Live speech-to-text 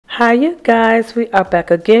Hi you guys, we are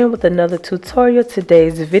back again with another tutorial.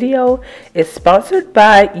 Today's video is sponsored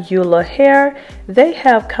by ULAHAIR. They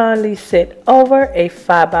have kindly sent over a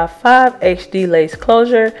 5x5 HD lace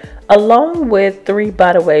closure along with 3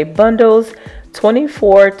 by the way bundles,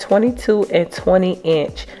 24, 22 and 20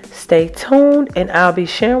 inch. Stay tuned and I'll be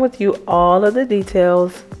sharing with you all of the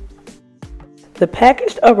details. The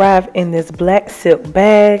package arrived in this black silk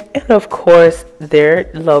bag, and of course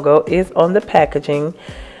their logo is on the packaging.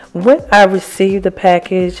 When I received the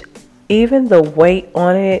package, even the weight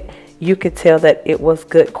on it, you could tell that it was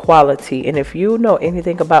good quality. And if you know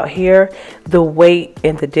anything about hair, the weight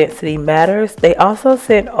and the density matters. They also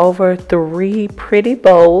sent over 3 pretty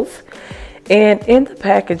bows, and in the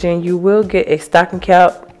packaging you will get a stocking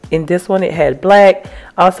cap. In this one it had black.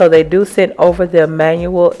 Also they do send over the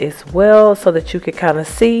manual as well so that you can kind of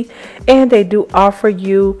see, and they do offer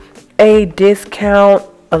you a discount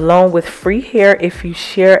along with free hair if you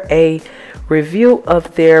share a review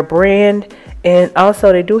of their brand. And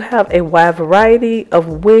also they do have a wide variety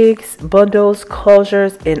of wigs, bundles,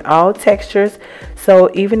 closures in all textures. So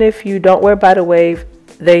even if you don't wear by the wave,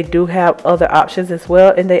 they do have other options as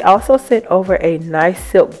well. And they also sent over a nice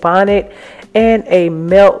silk bonnet and a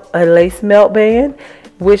lace melt band,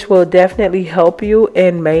 which will definitely help you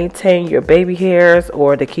and maintain your baby hairs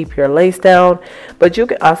or to keep your lace down. But you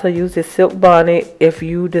can also use this silk bonnet if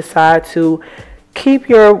you decide to keep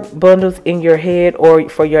your bundles in your head or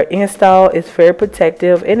for your install. It's very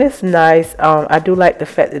protective and it's nice. I do like the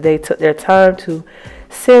fact that they took their time to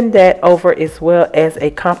send that over as well as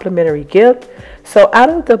a complimentary gift. So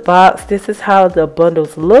out of the box, this is how the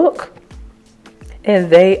bundles look.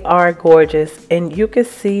 And they are gorgeous, and you can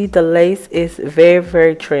see the lace is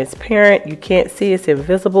very transparent. You can't see, it's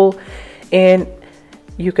invisible. And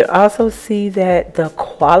you can also see that the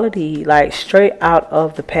quality, like straight out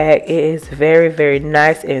of the pack, it is very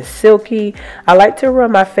nice and silky. I like to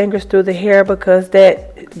run my fingers through the hair because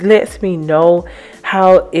that lets me know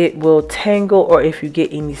how it will tangle or if you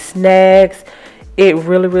get any snags. It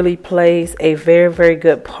really plays a very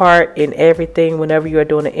good part in everything. Whenever you are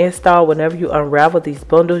doing an install, whenever you unravel these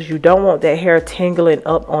bundles, you don't want that hair tangling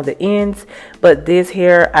up on the ends. But this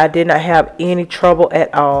hair, I did not have any trouble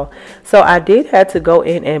at all. So I did have to go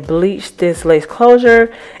in and bleach this lace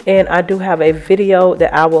closure, and I do have a video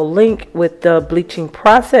that I will link with the bleaching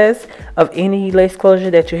process of any lace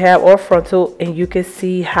closure that you have or frontal, and you can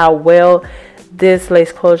see how well this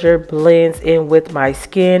lace closure blends in with my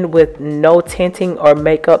skin with no tinting or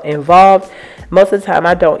makeup involved. Most of the time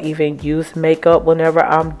I don't even use makeup whenever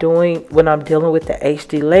I'm dealing with the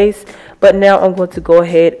HD lace. But now I'm going to go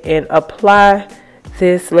ahead and apply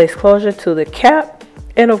this lace closure to the cap,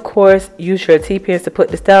 and of course use your T-pins to put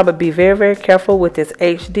this down, but be very careful with this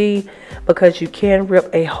HD because you can rip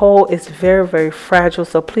a hole. It's very fragile,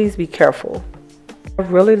 so please be careful. I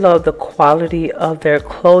really love the quality of their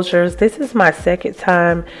closures. This is my second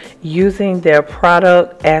time using their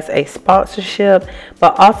product as a sponsorship,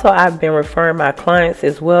 but also I've been referring my clients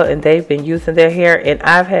as well, and they've been using their hair and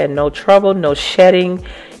I've had no trouble, no shedding.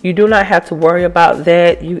 You do not have to worry about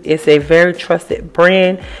that. It's a very trusted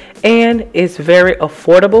brand and it's very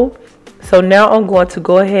affordable. So now I'm going to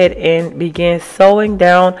go ahead and begin sewing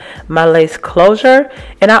down my lace closure.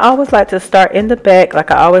 And I always like to start in the back.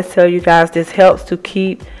 Like I always tell you guys, this helps to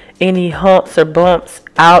keep any humps or bumps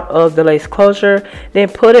out of the lace closure. Then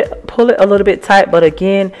pull it a little bit tight, but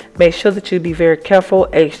again, make sure that you be very careful.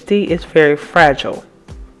 HD is very fragile.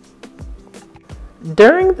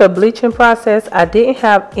 During the bleaching process, I didn't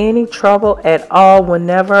have any trouble at all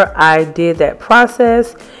whenever I did that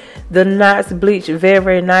process. The knots bleach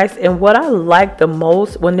very nice, and what I like the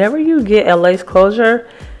most, whenever you get a lace closure,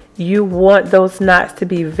 you want those knots to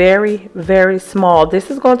be very small. This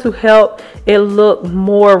is going to help it look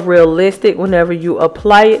more realistic whenever you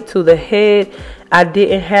apply it to the head. I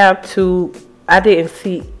didn't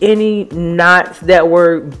see any knots that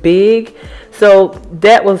were big, so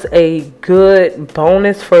that was a good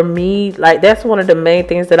bonus for me. Like that's one of the main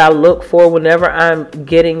things that I look for whenever I'm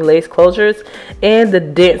getting lace closures, and the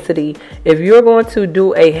density. If you're going to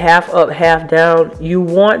do a half up half down, you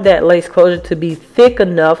want that lace closure to be thick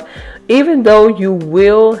enough, even though you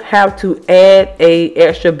will have to add a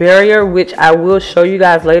extra barrier, which I will show you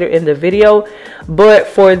guys later in the video. But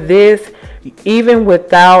for this, even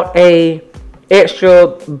without a extra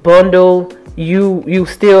bundle, you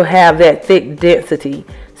still have that thick density.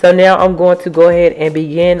 So now I'm going to go ahead and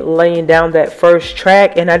begin laying down that first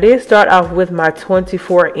track, and I did start off with my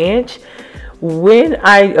 24 inch. When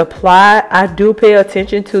I apply, I do pay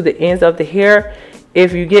attention to the ends of the hair.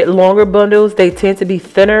 If you get longer bundles, they tend to be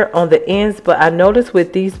thinner on the ends, but I noticed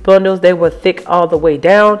with these bundles, they were thick all the way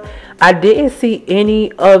down. I didn't see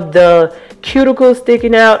any of the cuticles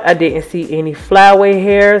sticking out. I didn't see any flyaway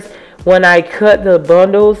hairs. When I cut the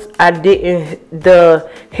bundles, the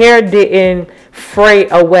hair didn't fray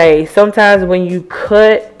away. Sometimes when you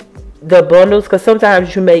cut the bundles, because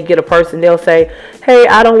sometimes you may get a person, they'll say, hey,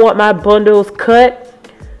 I don't want my bundles cut.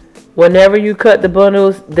 Whenever you cut the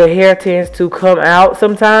bundles, the hair tends to come out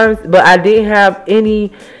sometimes, but I didn't have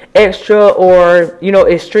any extra or, you know,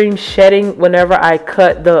 extreme shedding whenever I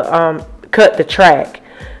cut the track.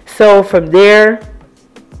 So from there,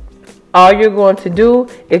 all you're going to do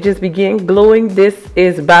is just begin gluing. This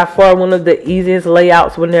is by far one of the easiest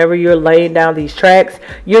layouts whenever you're laying down these tracks.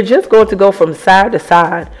 You're just going to go from side to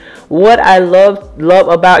side. What I love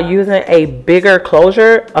about using a bigger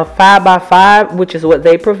closure, a 5x5, which is what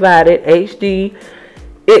they provided, HD,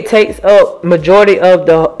 it takes up majority of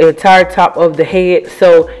the entire top of the head,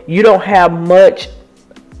 so you don't have much,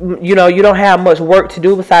 you don't have much work to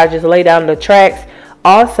do besides just lay down the tracks.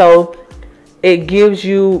 Also, it gives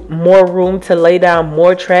you more room to lay down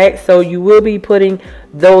more tracks, so you will be putting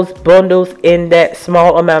those bundles in that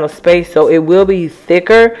small amount of space, so it will be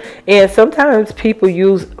thicker. And sometimes people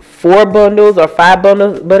use 4 bundles or 5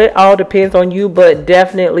 bundles, but it all depends on you. But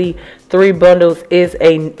definitely 3 bundles is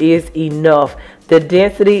enough. The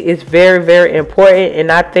density is very, very important,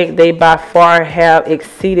 and I think they by far have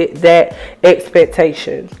exceeded that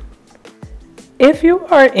expectation. If you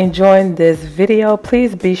are enjoying this video,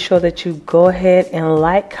 please be sure that you go ahead and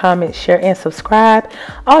like, comment, share, and subscribe.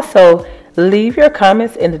 Also, leave your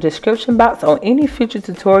comments in the description box on any future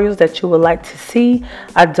tutorials that you would like to see.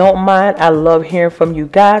 I don't mind. I love hearing from you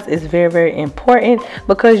guys. It's very, very important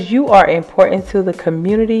because you are important to the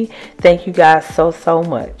community. Thank you guys so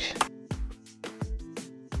much.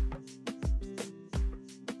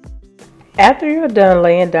 After you're done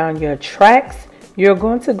laying down your tracks, you're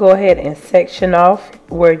going to go ahead and section off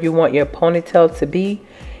where you want your ponytail to be.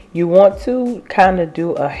 You want to kind of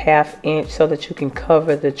do a 1/2 inch so that you can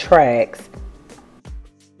cover the tracks.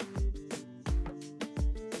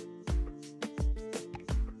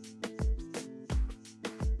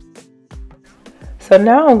 So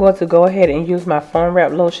now I'm going to go ahead and use my foam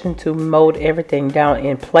wrap lotion to mold everything down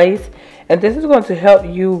in place. And this is going to help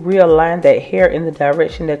you realign that hair in the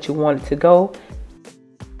direction that you want it to go.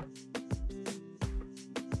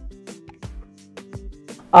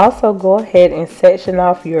 Also, go ahead and section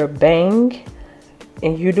off your bang,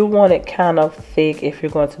 and you do want it kind of thick if you're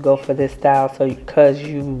going to go for this style, so because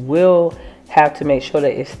you will have to make sure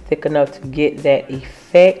that it's thick enough to get that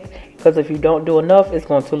effect, because if you don't do enough, it's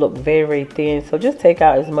going to look very, very thin. So just take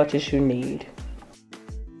out as much as you need.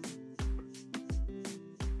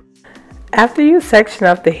 After you section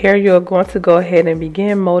off the hair, you're going to go ahead and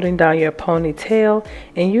begin molding down your ponytail,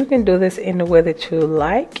 and you can do this in the way that you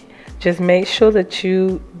like. Just make sure that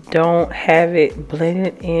you don't have it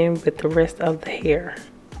blended in with the rest of the hair.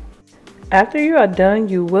 After you are done,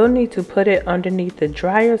 you will need to put it underneath the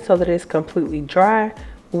dryer so that it's completely dry.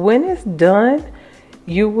 When it's done,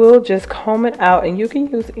 you will just comb it out, and you can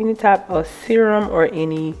use any type of serum or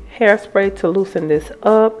any hairspray to loosen this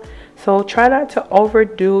up. So try not to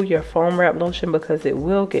overdo your foam wrap lotion because it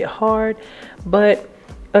will get hard, but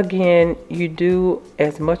again, you do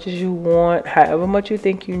as much as you want, however much you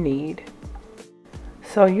think you need.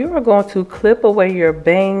 So you are going to clip away your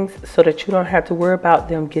bangs so that you don't have to worry about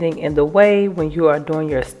them getting in the way when you are doing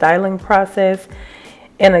your styling process.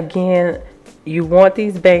 And again, you want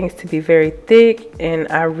these bangs to be very thick, and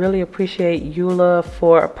I really appreciate ULA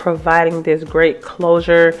for providing this great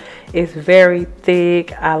closure. It's very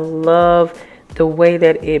thick. I love the way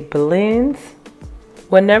that it blends.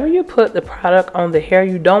 Whenever you put the product on the hair,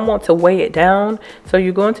 you don't want to weigh it down. So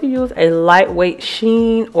you're going to use a lightweight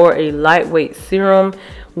sheen or a lightweight serum.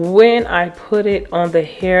 When I put it on the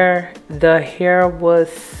hair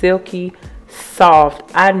was silky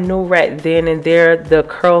soft. I knew right then and there the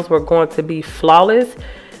curls were going to be flawless.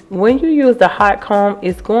 When you use the hot comb,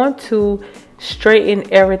 it's going to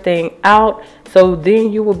straighten everything out, so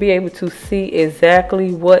then you will be able to see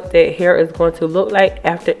exactly what that hair is going to look like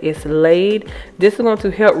after it's laid. This is going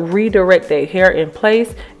to help redirect that hair in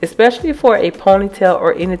place, especially for a ponytail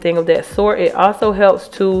or anything of that sort. It also helps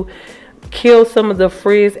to kill some of the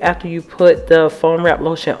frizz after you put the foam wrap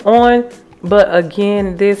lotion on. But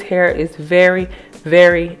again, this hair is very,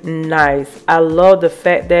 very nice. I love the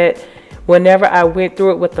fact that whenever I went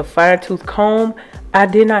through it with the fine tooth comb, I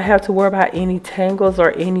did not have to worry about any tangles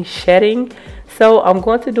or any shedding. So I'm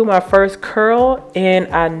going to do my first curl, and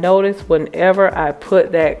I noticed whenever I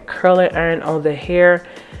put that curling iron on the hair,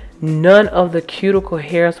 none of the cuticle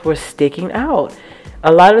hairs were sticking out.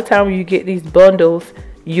 A lot of the time when you get these bundles,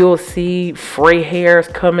 you'll see fray hairs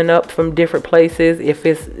coming up from different places if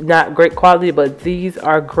it's not great quality, but these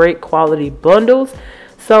are great quality bundles.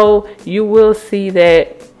 So you will see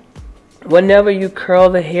that whenever you curl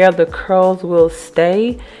the hair, the curls will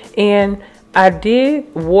stay. And I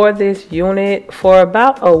did wore this unit for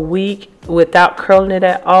about a week without curling it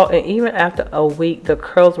at all, and even after a week the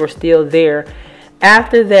curls were still there.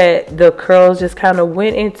 After that, the curls just kind of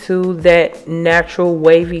went into that natural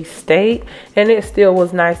wavy state, and it still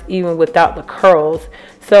was nice even without the curls.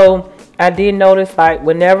 So I did notice, like,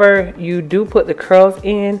 whenever you do put the curls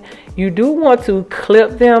in, you do want to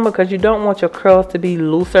clip them because you don't want your curls to be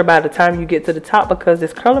looser by the time you get to the top, because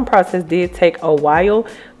this curling process did take a while.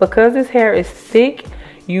 Because this hair is thick,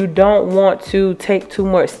 you don't want to take too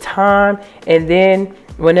much time, and then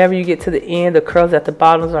whenever you get to the end, the curls at the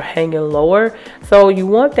bottoms are hanging lower. So you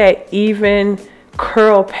want that even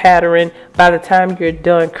curl pattern by the time you're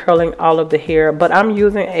done curling all of the hair. But I'm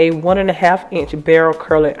using a 1.5 inch barrel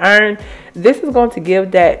curling iron. This is going to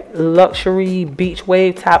give that luxury beach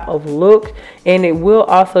wave type of look, and it will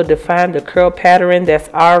also define the curl pattern that's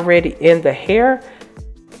already in the hair.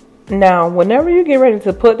 Now, whenever you get ready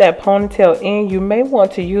to put that ponytail in, you may want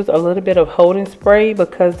to use a little bit of holding spray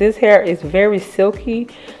because this hair is very silky.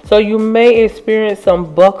 So you may experience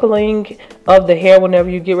some buckling of the hair whenever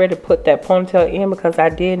you get ready to put that ponytail in, because I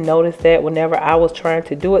did notice that whenever I was trying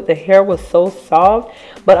to do it, the hair was so soft.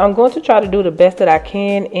 But I'm going to try to do the best that I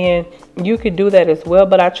can, and you could do that as well.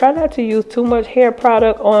 But I try not to use too much hair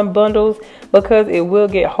product on bundles because it will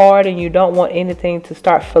get hard and you don't want anything to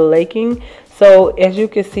start flaking. So as you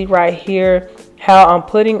can see right here, how I'm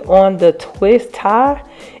putting on the twist tie,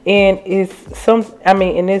 and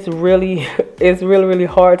it's really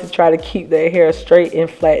hard to try to keep that hair straight and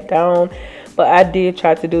flat down. But I did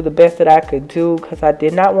try to do the best that I could do because I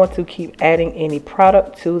did not want to keep adding any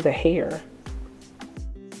product to the hair.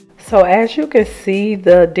 So as you can see,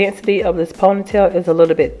 the density of this ponytail is a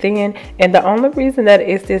little bit thin, and the only reason that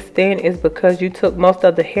it's this thin is because you took most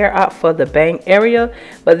of the hair out for the bang area,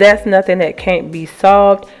 but that's nothing that can't be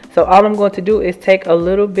solved. So all I'm going to do is take a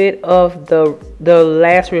little bit of the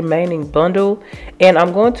last remaining bundle, and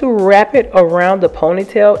I'm going to wrap it around the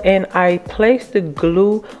ponytail, and I placed the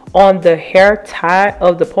glue on the hair tie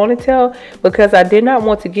of the ponytail because I did not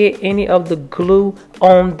want to get any of the glue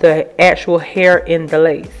on the actual hair in the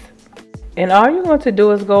lace. And all you're going to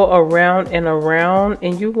do is go around and around,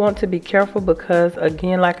 and you want to be careful because,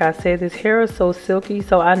 again, like I said, this hair is so silky.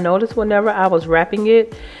 So I noticed whenever I was wrapping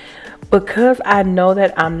it, because I know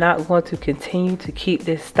that I'm not going to continue to keep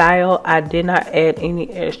this style, I did not add any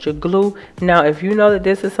extra glue. Now, if you know that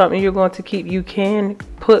this is something you're going to keep, you can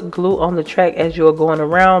put glue on the track as you're going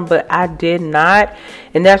around, but I did not.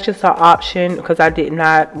 And that's just an option because I did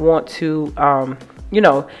not want to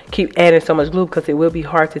keep adding so much glue because it will be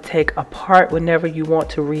hard to take apart whenever you want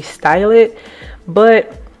to restyle it.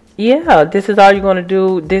 But yeah, this is all you're going to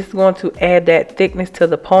do. This is going to add that thickness to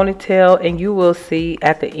the ponytail, and you will see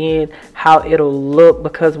at the end how it'll look,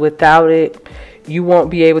 because without it you won't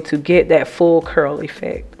be able to get that full curl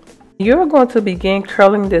effect. You're going to begin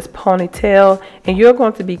curling this ponytail, and you're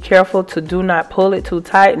going to be careful to do not pull it too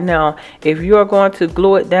tight. Now, if you're going to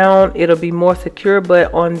glue it down, it'll be more secure,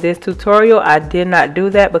 but on this tutorial I did not do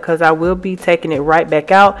that because I will be taking it right back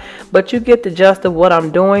out. But you get the gist of what I'm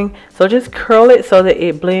doing, so just curl it so that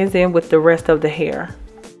it blends in with the rest of the hair.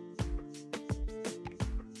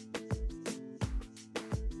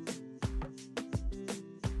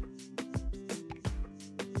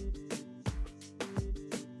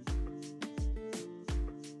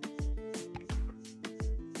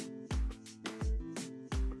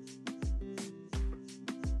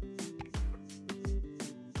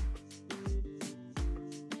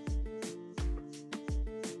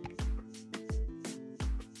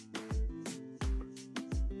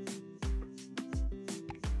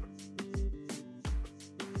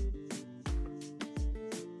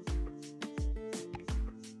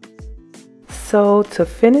 So to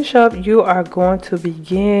finish up, you are going to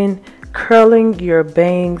begin curling your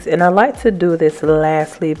bangs, and I like to do this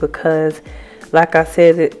lastly because, like I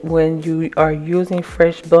said, when you are using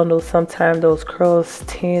fresh bundles, sometimes those curls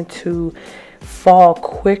tend to fall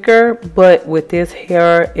quicker, but with this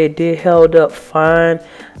hair it did held up fine.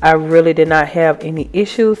 I really did not have any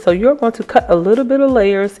issues. So you're going to cut a little bit of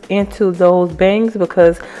layers into those bangs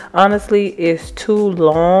because honestly it's too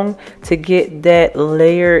long to get that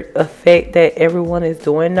layered effect that everyone is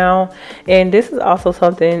doing now. And this is also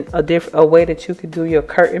something, a way that you could do your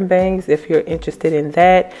curtain bangs. If you're interested in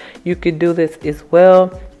that, you could do this as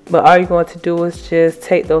well. But all you're going to do is just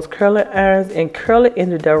take those curling irons and curl it in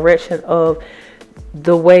the direction of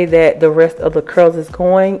the way that the rest of the curls is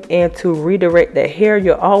going. And to redirect that hair,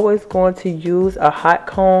 you're always going to use a hot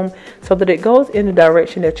comb so that it goes in the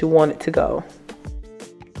direction that you want it to go.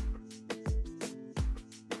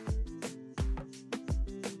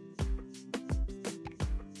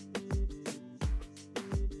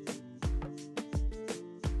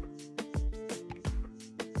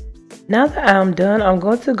 Now that I'm done, I'm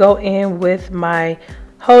going to go in with my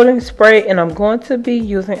holding spray, and I'm going to be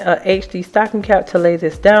using a HD stocking cap to lay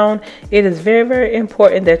this down. It is very, very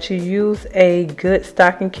important that you use a good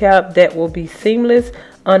stocking cap that will be seamless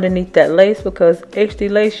underneath that lace, because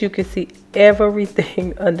HD lace, you can see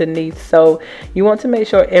everything underneath, so you want to make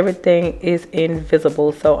sure everything is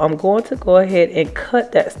invisible. So I'm going to go ahead and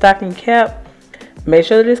cut that stocking cap. Make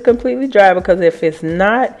sure that it's completely dry, because if it's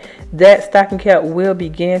not, that stocking cap will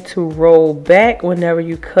begin to roll back whenever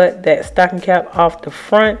you cut that stocking cap off the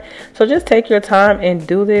front. So just take your time and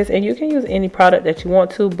do this, and you can use any product that you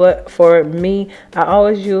want to, but for me, I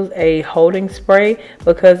always use a holding spray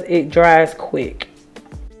because it dries quick.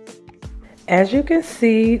 As you can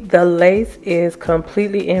see, the lace is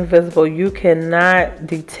completely invisible. You cannot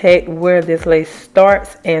detect where this lace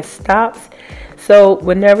starts and stops. So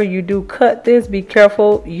whenever you do cut this, be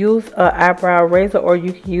careful. Use an eyebrow razor, or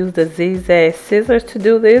you can use the zigzag scissors to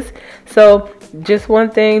do this. So just one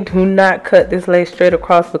thing, do not cut this lace straight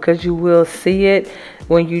across, because you will see it.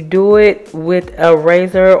 When you do it with a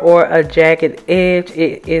razor or a jagged edge,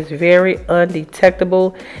 it is very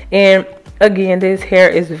undetectable. And again, this hair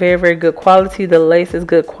is very, very good quality. The lace is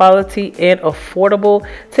good quality and affordable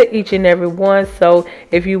to each and every one. So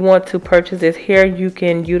if you want to purchase this hair, you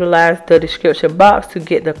can utilize the description box to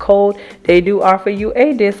get the code. They do offer you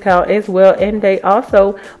a discount as well, and they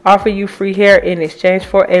also offer you free hair in exchange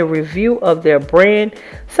for a review of their brand.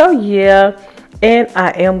 So yeah. And I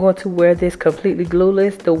am going to wear this completely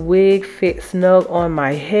glueless. The wig fits snug on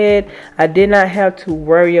my head. I did not have to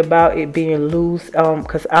worry about it being loose,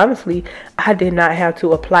 because honestly, I did not have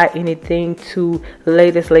to apply anything to lay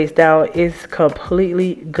this lace down. It's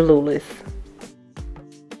completely glueless.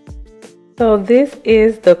 So this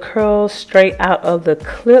is the curls straight out of the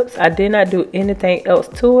clips. I did not do anything else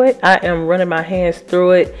to it. I am running my hands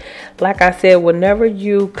through it. Like I said, whenever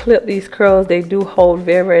you clip these curls, they do hold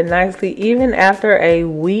very, very nicely. Even after a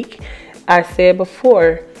week, I said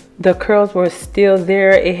before, the curls were still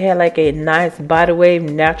there. It had like a nice body wave,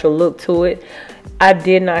 natural look to it. I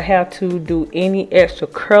did not have to do any extra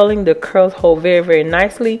curling. The curls hold very, very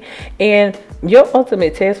nicely. And your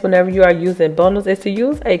ultimate test whenever you are using bundles is to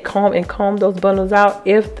use a comb and comb those bundles out.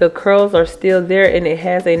 If the curls are still there and it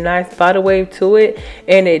has a nice body wave to it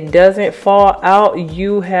and it doesn't fall out,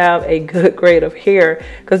 you have a good grade of hair.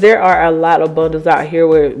 Because there are a lot of bundles out here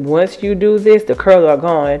where once you do this, the curls are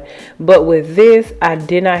gone. But with this, I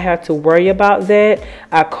did not have to worry about that.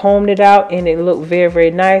 I combed it out and it looked very,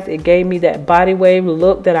 very nice. It gave me that body wave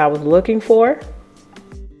look that I was looking for.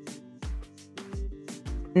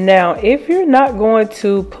 Now, if you're not going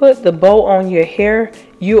to put the bow on your hair,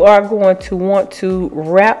 you are going to want to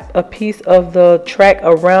wrap a piece of the track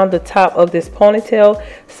around the top of this ponytail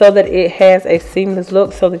so that it has a seamless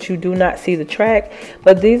look, so that you do not see the track.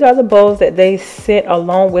 But these are the bows that they sent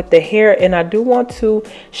along with the hair, and I do want to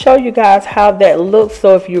show you guys how that looks.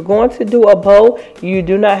 So if you're going to do a bow, you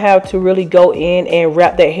do not have to really go in and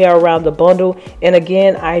wrap that hair around the bundle. And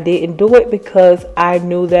again, I didn't do it because I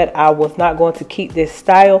knew that I was not going to keep this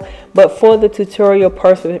style, but for the tutorial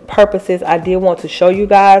purposes, I did want to show you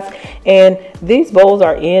guys. And these bows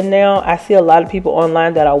are in now. I see a lot of people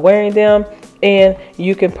online that are wearing them, and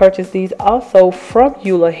you can purchase these also from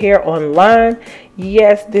ULAHAIR online.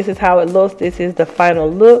 Yes, this is how it looks. This is the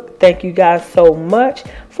final look. Thank you guys so much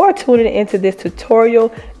for tuning into this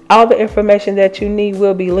tutorial. All the information that you need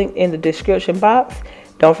will be linked in the description box.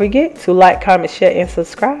 Don't forget to like, comment, share, and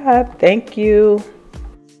subscribe. Thank you.